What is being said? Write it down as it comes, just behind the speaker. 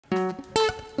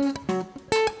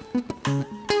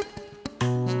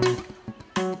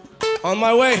On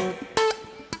my way.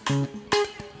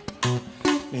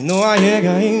 Me know I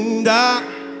yega ainda,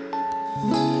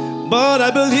 but I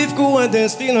believe que o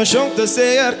destinashon te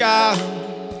serka.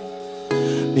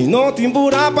 Me não tem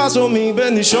purá, paso,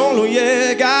 bendishon,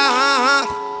 yega.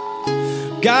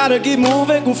 Gotta keep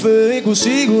moving com fé e com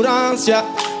siguransa.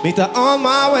 Me tá on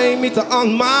my way, me tá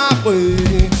on my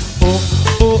way. Oh,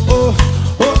 oh, oh,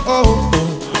 oh, oh,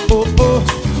 oh, oh, oh,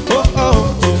 oh, oh,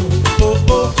 oh,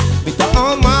 oh. Me tá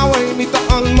on my way, me tá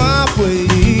on my way.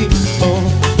 Oh,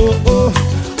 oh, oh,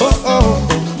 oh, oh,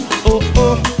 oh,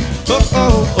 oh, oh,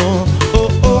 oh, oh,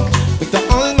 oh. Me tá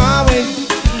on my way.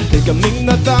 E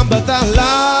kaminda tabata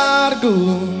largu.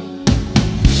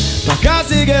 Ma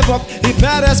casi che pop e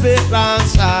pèrdè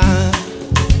speransa.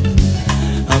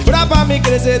 Hambrá pra me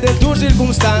krese dentro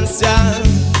sirkunstansha.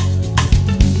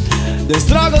 The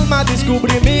struggle ma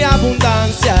diskubrí minha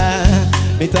abundansia.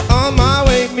 Me tá on my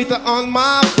way, me tá on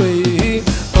my way.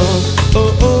 Oh,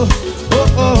 oh, oh, oh,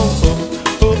 oh,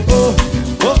 oh, oh,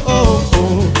 oh, oh,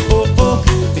 oh, oh, oh.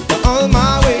 Me tá on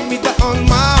my way, me tá on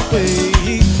my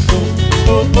way. Oh,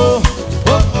 oh, oh,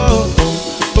 oh, oh,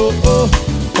 oh, oh,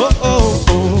 oh,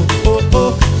 oh, oh,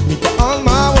 oh. Me tá on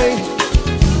my way.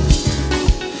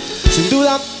 Sin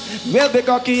duda, vuelve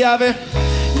coquillave.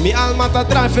 Mi alma te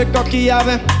trae fe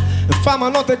coquillave. Fama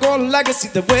no te con legacy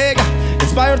te juega.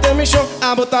 Inspired the mission,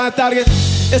 a botar el target.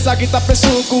 Esa aqui tá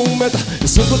pensando com meta.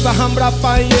 Isso que tá Hambrá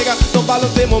pra yega. No valo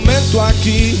de momento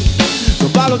aqui. No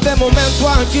valo de momento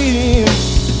aqui.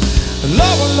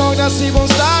 Logo logra si bon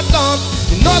start on.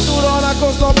 No duro na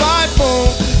costa by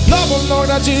phone. Logo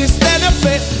logra de stand up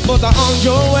fit. But on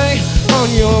your way, on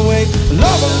your way.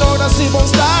 Logo logra si bon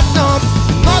start on.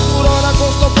 No duro na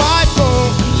costa by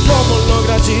phone. Logo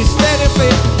logra de stand up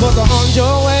fit. But on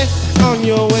your way, on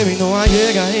your way. Me know I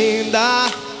yega ainda,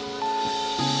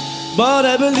 but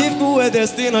I believe que o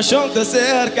destinashon te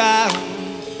serka.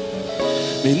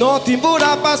 Me não tem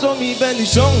purá, paso,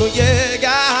 bendishon,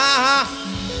 yega.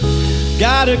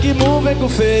 Gotta keep moving com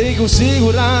fé e com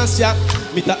siguransa.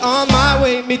 Me tá on my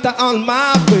way, me tá on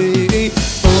my way.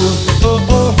 Oh, oh,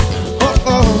 oh, oh,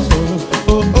 oh, oh,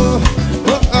 oh, oh,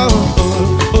 oh,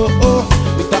 oh, oh, oh.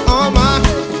 Me tá on my.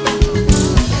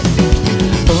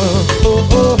 Oh, oh,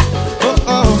 oh, oh,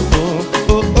 oh, oh,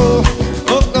 oh,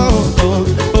 oh, oh,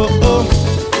 oh, oh.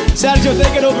 Serghio,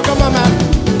 take it over, come on, man.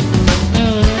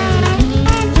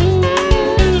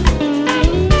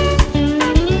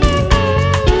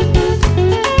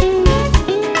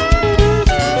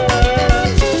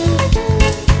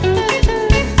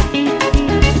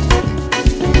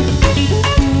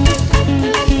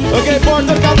 Okay,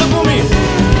 Porter, canta comigo.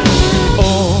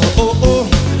 Oh, oh, oh,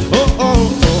 oh, oh,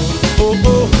 oh, oh,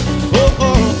 oh, oh,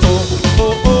 oh,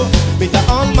 oh, oh. Me tá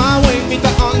on my way, me tá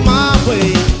on my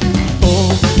way.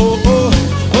 Oh, oh, oh,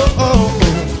 oh, oh,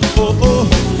 oh, oh, oh,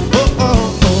 oh,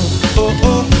 oh,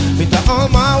 oh. Me tá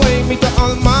on my way, me tá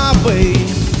on my way.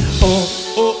 Oh,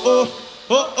 oh, oh,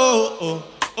 oh, oh, oh,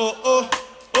 oh, oh,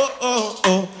 oh,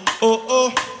 oh, oh,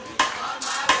 oh.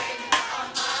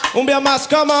 Umbia más,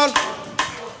 come on.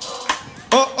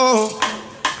 Oh, oh,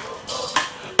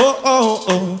 oh, oh,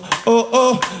 oh, oh,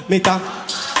 oh, me tá.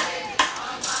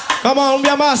 Come on,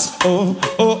 umbia más. Oh,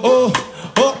 oh, oh,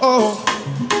 oh, oh,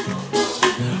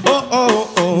 oh, oh,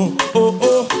 oh, oh,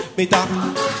 oh, me tá.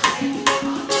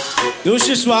 Do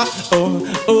ce soir. Oh,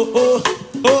 oh, oh,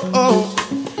 oh, oh.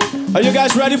 Are you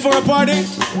guys ready for a party?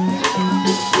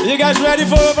 Are you guys ready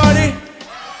for a party?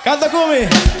 Canta comigo.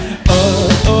 Oh,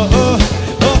 oh, oh,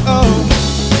 oh, oh.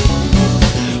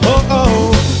 Oh,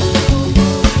 oh,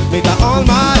 me tá on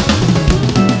my way.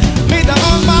 Me tá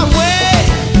on my way.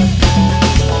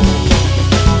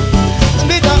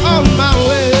 Me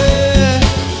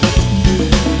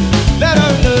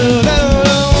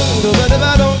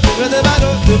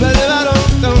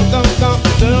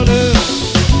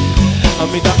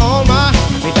tá on my.